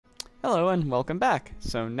Hello and welcome back.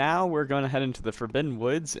 So now we're going to head into the Forbidden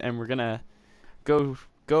Woods and we're going to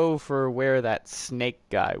go for where that snake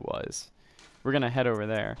guy was. We're going to head over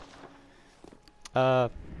there. Uh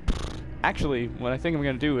Actually, what I think I'm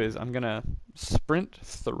going to do is I'm going to sprint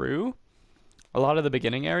through a lot of the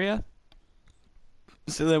beginning area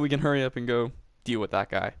so that we can hurry up and go deal with that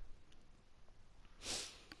guy.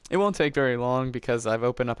 It won't take very long because I've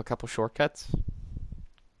opened up a couple shortcuts.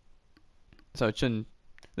 So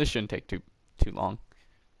this shouldn't take too long,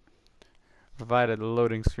 provided the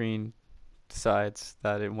loading screen decides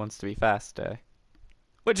that it wants to be fast today,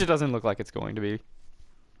 which it doesn't look like it's going to be.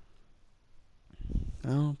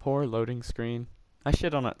 Oh, poor loading screen. I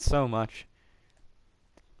shit on it so much,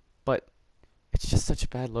 but it's just such a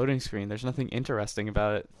bad loading screen. There's nothing interesting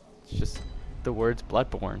about it. It's just the words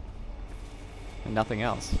Bloodborne and nothing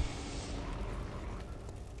else.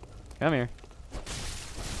 Come here.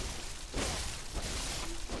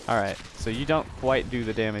 Alright, so you don't quite do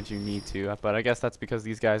the damage you need to, but I guess that's because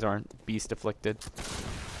these guys aren't beast afflicted.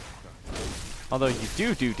 Although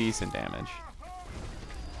you do decent damage.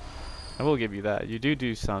 I will give you that. You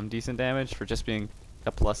do some decent damage for just being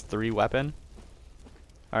a +3 weapon.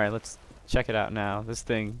 Alright, let's check it out now. This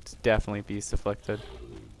thing's definitely beast afflicted.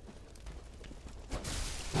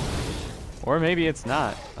 Or maybe it's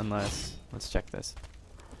not, unless... Let's check this.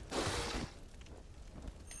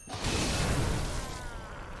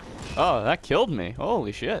 Oh, that killed me.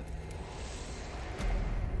 Holy shit.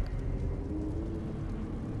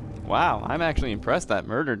 Wow, I'm actually impressed that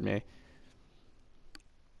murdered me.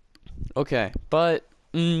 Okay, but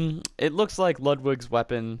it looks like Ludwig's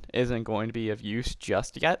weapon isn't going to be of use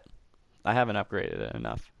just yet. I haven't upgraded it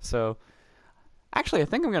enough. So, actually, I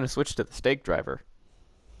think I'm going to switch to the stake driver.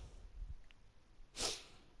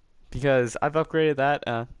 Because I've upgraded that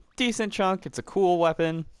a decent chunk. It's a cool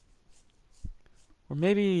weapon. Or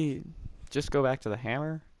maybe just go back to the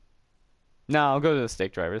hammer? No, I'll go to the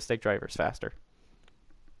stake driver. The stake driver's faster.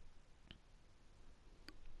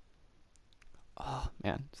 Oh,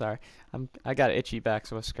 man, sorry. I got itchy back,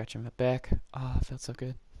 so I was scratching my back. Oh, it felt so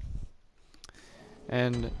good.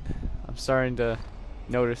 And I'm starting to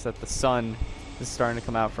notice that the sun is starting to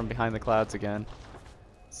come out from behind the clouds again.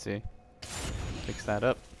 Let's see. Fix that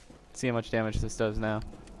up. See how much damage this does now.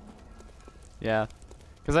 Yeah.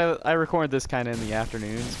 Because I record this kind of in the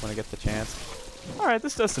afternoons when I get the chance. Alright,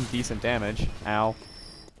 this does some decent damage. Ow.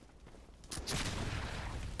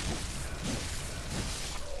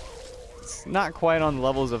 It's not quite on the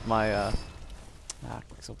levels of my,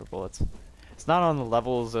 Quicksilver bullets. It's not on the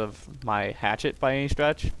levels of my hatchet by any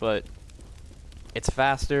stretch, but it's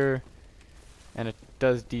faster, and it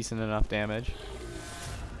does decent enough damage.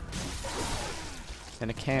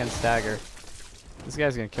 And it can stagger. This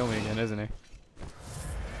guy's gonna kill me again, isn't he?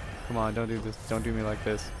 Come on, don't do this. Don't do me like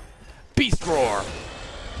this. Beast Roar!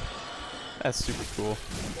 That's super cool.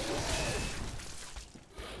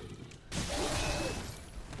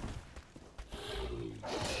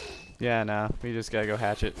 Yeah, nah. We just gotta go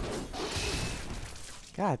hatchet.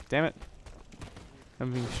 God damn it.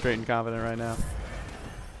 I'm being straight and confident right now.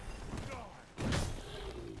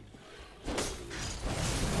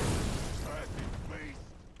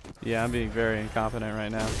 Yeah, I'm being very incompetent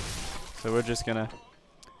right now. So we're just gonna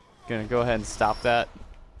go ahead and stop that.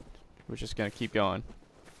 We're just gonna keep going.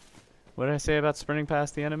 What did I say about sprinting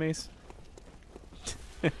past the enemies?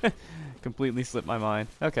 Completely slipped my mind.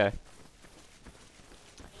 Okay.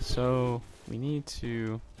 So we need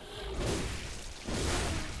to...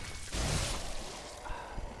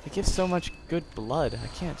 It gives so much good blood. I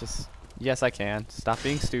can't just... Yes, I can. Stop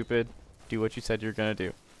being stupid. Do what you said you're gonna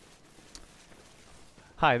do.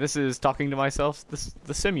 Hi, this is talking to myself,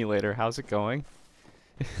 the simulator. How's it going?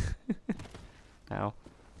 Ow.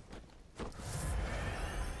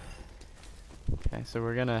 Okay, so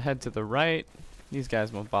we're gonna head to the right. These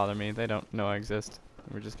guys won't bother me. They don't know I exist.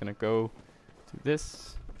 We're just gonna go to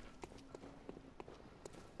this.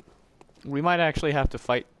 We might actually have to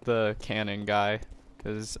fight the cannon guy,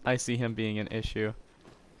 because I see him being an issue.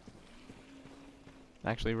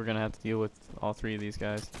 Actually, we're gonna have to deal with all three of these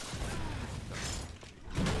guys.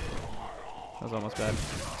 That was almost bad.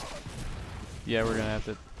 Yeah, we're gonna have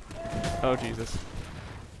to... Oh, Jesus.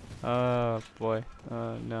 Oh, boy.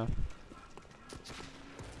 No.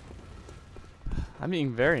 I'm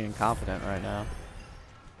being very incompetent right now.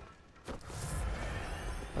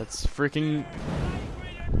 Let's freaking...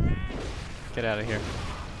 Get out of here.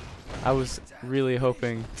 I was really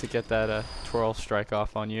hoping to get that twirl strike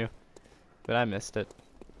off on you, but I missed it.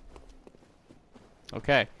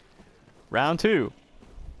 Okay. Round 2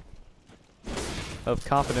 of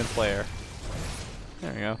competent player.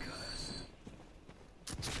 There we go.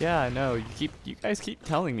 Yeah, I know. You guys keep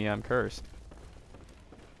telling me I'm cursed.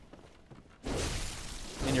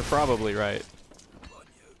 And you're probably right.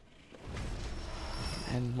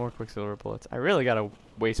 And more Quicksilver bullets. I really gotta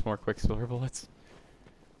waste more Quicksilver bullets.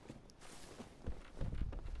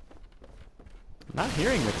 I'm not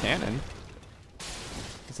hearing the cannon.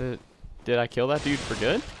 Is it... Did I kill that dude for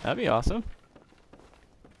good? That'd be awesome.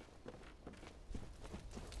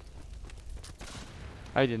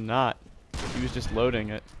 I did not. He was just loading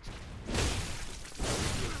it.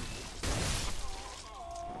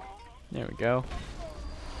 There we go.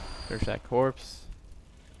 Search that corpse.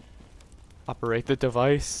 Operate the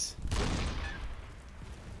device.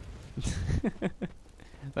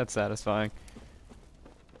 That's satisfying.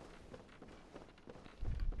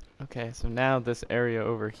 Okay, so now this area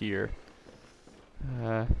over here.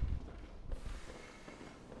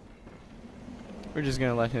 We're just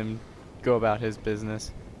gonna let him go about his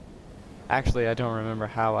business. Actually, I don't remember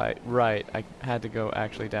how I had to go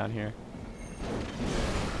actually down here.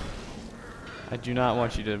 I do not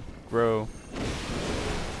want you to grow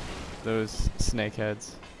those snake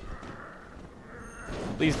heads.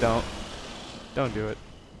 Please don't. Don't do it.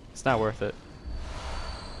 It's not worth it.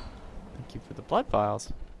 Thank you for the blood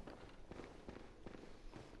vials.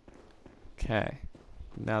 Okay.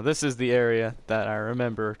 Now this is the area that I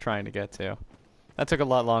remember trying to get to. That took a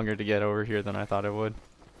lot longer to get over here than I thought it would.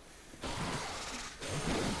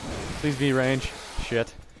 Please be range.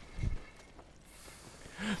 Shit.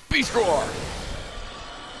 Beast Roar!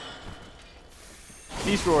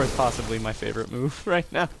 Beast Roar is possibly my favorite move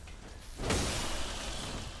right now.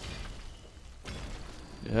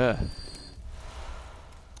 Yeah.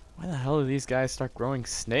 Why the hell do these guys start growing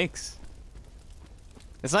snakes?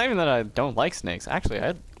 It's not even that I don't like snakes. Actually,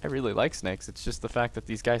 I really like snakes. It's just the fact that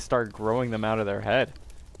these guys start growing them out of their head.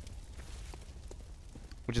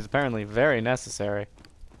 Which is apparently very necessary.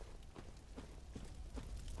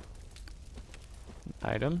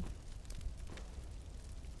 Item.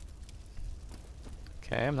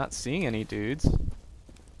 Okay, I'm not seeing any dudes.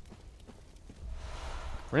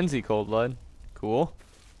 Frenzy Cold Blood. Cool.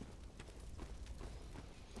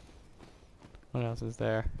 What else is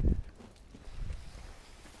there?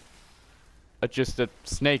 Just a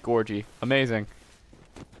snake orgy. Amazing.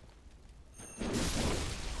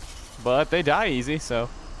 But they die easy, so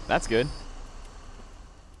that's good.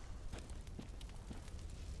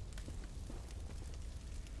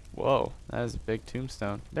 Whoa, that is a big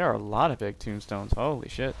tombstone. There are a lot of big tombstones. Holy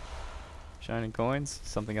shit. Shining coins.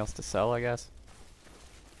 Something else to sell, I guess.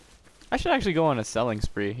 I should actually go on a selling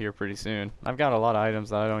spree here pretty soon. I've got a lot of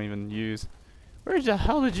items that I don't even use. Where the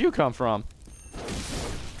hell did you come from?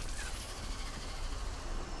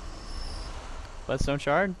 Bloodstone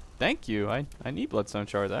shard? Thank you. I need bloodstone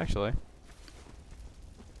shards, actually.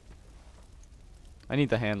 I need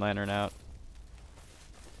the hand lantern out.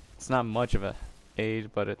 It's not much of a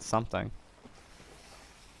aid, but it's something.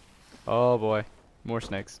 Oh boy. More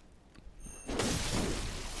snakes.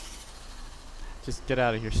 Just get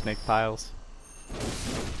out of here, snake piles.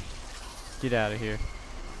 Get out of here.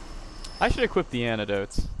 I should equip the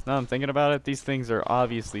antidotes. Now I'm thinking about it, these things are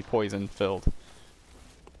obviously poison filled.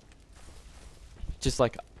 Just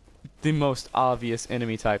like the most obvious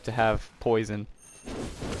enemy type to have poison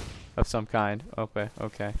of some kind. Okay,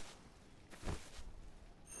 okay.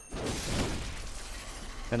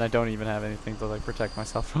 And I don't even have anything to like protect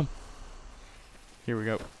myself from. Here we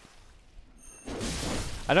go.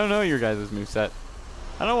 I don't know your guys' moveset.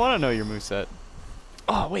 I don't want to know your moveset.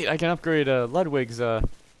 Oh wait, I can upgrade Ludwig's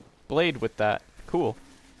blade with that. Cool.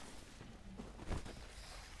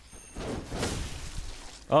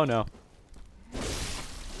 Oh no.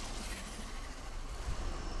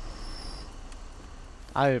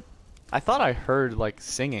 I thought I heard like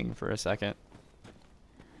singing for a second.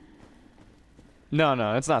 No,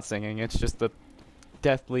 no, it's not singing. It's just the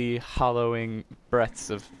deathly hollowing breaths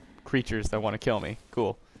of creatures that want to kill me.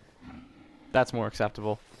 Cool. That's more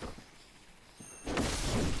acceptable.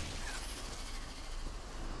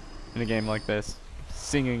 In a game like this.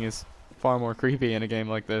 Singing is far more creepy in a game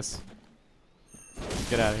like this.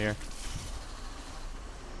 Get out of here.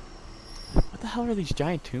 What the hell are these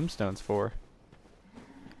giant tombstones for?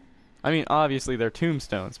 I mean, obviously they're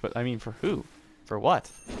tombstones, but I mean for who? For what?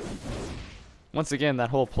 Once again, that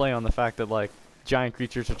whole play on the fact that, like, giant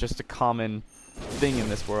creatures are just a common thing in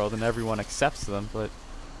this world and everyone accepts them, but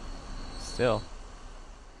still.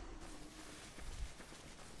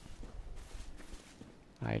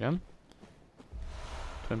 Item.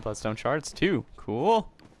 Twin bloodstone shards, too. Cool.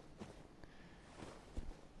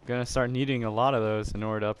 Gonna start needing a lot of those in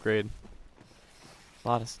order to upgrade a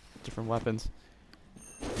lot of different weapons.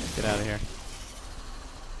 Get out of here.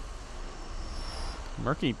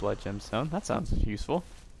 Murky blood gemstone. That sounds useful.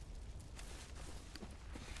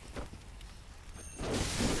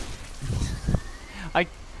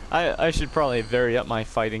 I should probably vary up my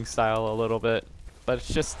fighting style a little bit, but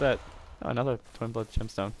it's just that another twin blood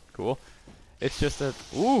gemstone. Cool. It's just that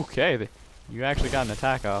okay, you actually got an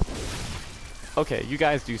attack off. Okay, you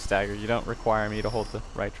guys do stagger. You don't require me to hold the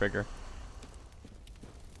right trigger.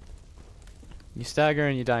 You stagger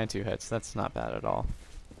and you die in 2 hits. That's not bad at all.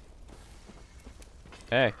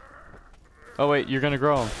 Hey. Oh wait, you're gonna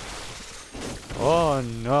grow him. Oh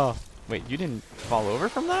no. Wait, you didn't fall over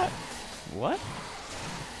from that? What?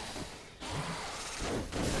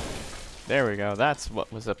 There we go. That's what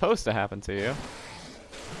was supposed to happen to you.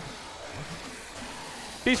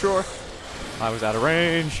 Beast roar. I was out of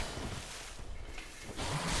range.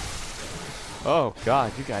 Oh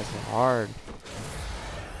god, you guys are hard.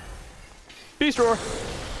 Beast roar.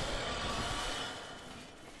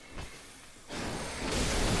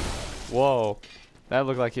 Whoa. That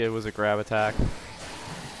looked like it was a grab attack.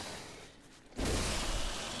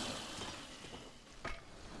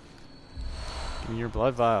 Give me your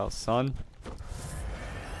blood vials, son.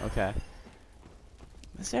 Okay.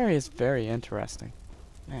 This area is very interesting.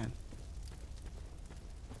 Man.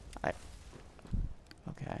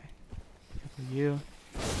 Okay. You.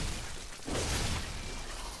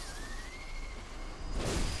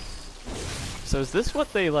 So is this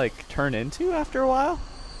what they, like, turn into after a while?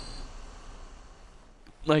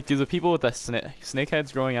 Like, do the people with the snake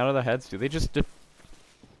heads growing out of their heads, do they just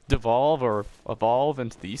devolve or evolve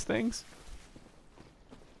into these things?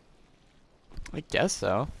 I guess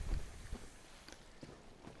so.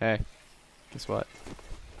 Hey, guess what?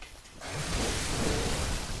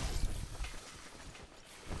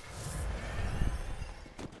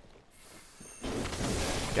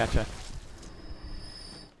 Gotcha.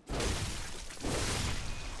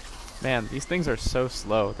 Man, these things are so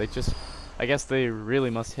slow. They just... I guess they really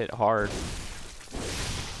must hit hard.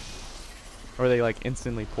 Or they like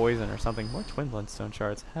instantly poison or something. More twin bloodstone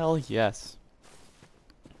shards. Hell yes.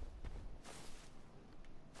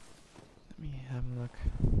 Let me have a look.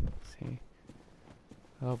 Let's see.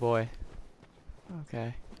 Oh boy.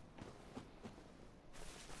 Okay.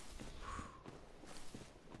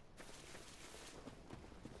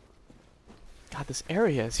 God, this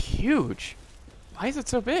area is huge. Why is it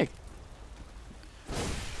so big?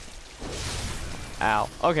 Ow.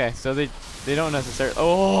 Okay, so they don't necessarily...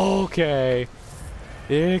 Oh, okay.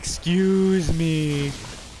 Excuse me.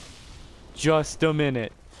 Just a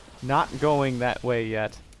minute. Not going that way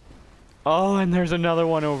yet. Oh, and there's another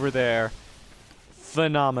one over there.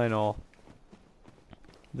 Phenomenal.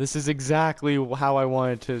 This is exactly how I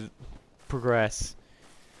wanted to progress.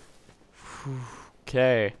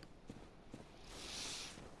 Okay.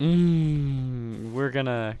 We're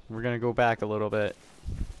gonna go back a little bit.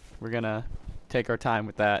 We're gonna take our time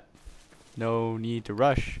with that. No need to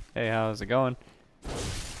rush. Hey, how's it going?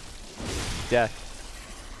 Death.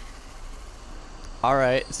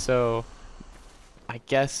 Alright, so I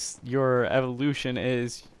guess your evolution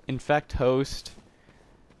is infect host,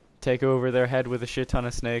 take over their head with a shit ton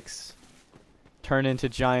of snakes, turn into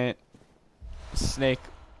giant snake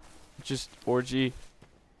just orgy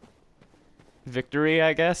victory,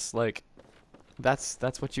 I guess. Like that's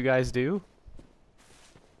what you guys do?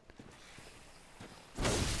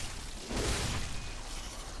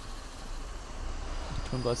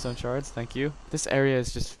 Twin bloodstone shards, thank you. This area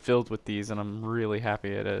is just filled with these, and I'm really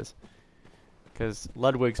happy it is. Because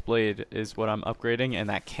Ludwig's blade is what I'm upgrading, and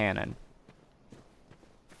that cannon.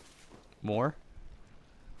 More?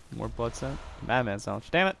 More bloodstone? Madman's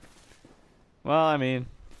knowledge. Damn it! Well, I mean,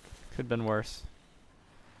 could have been worse.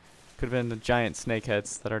 Could have been the giant snake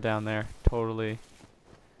heads that are down there. Totally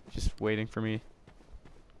just waiting for me.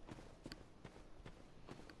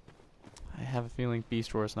 I have a feeling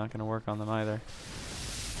Beast Roar is not going to work on them either.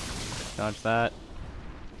 Dodge that.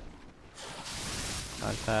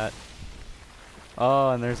 Dodge that. Oh,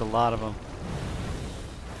 and there's a lot of them.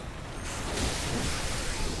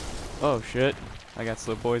 Oh shit. I got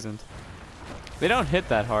slow poisoned. They don't hit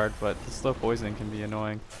that hard, but the slow poisoning can be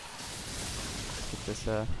annoying. Get this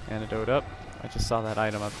antidote up. I just saw that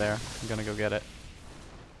item up there. I'm gonna go get it.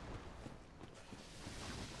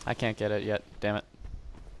 I can't get it yet. Damn it.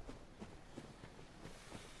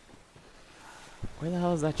 Where the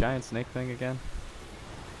hell is that giant snake thing again?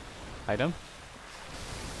 Item?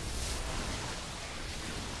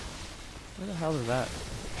 Where the hell is that?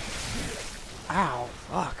 Ow,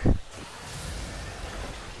 fuck.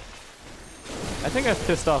 I think I've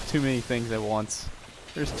pissed off too many things at once.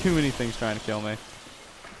 There's too many things trying to kill me.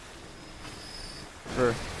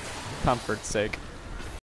 For comfort's sake.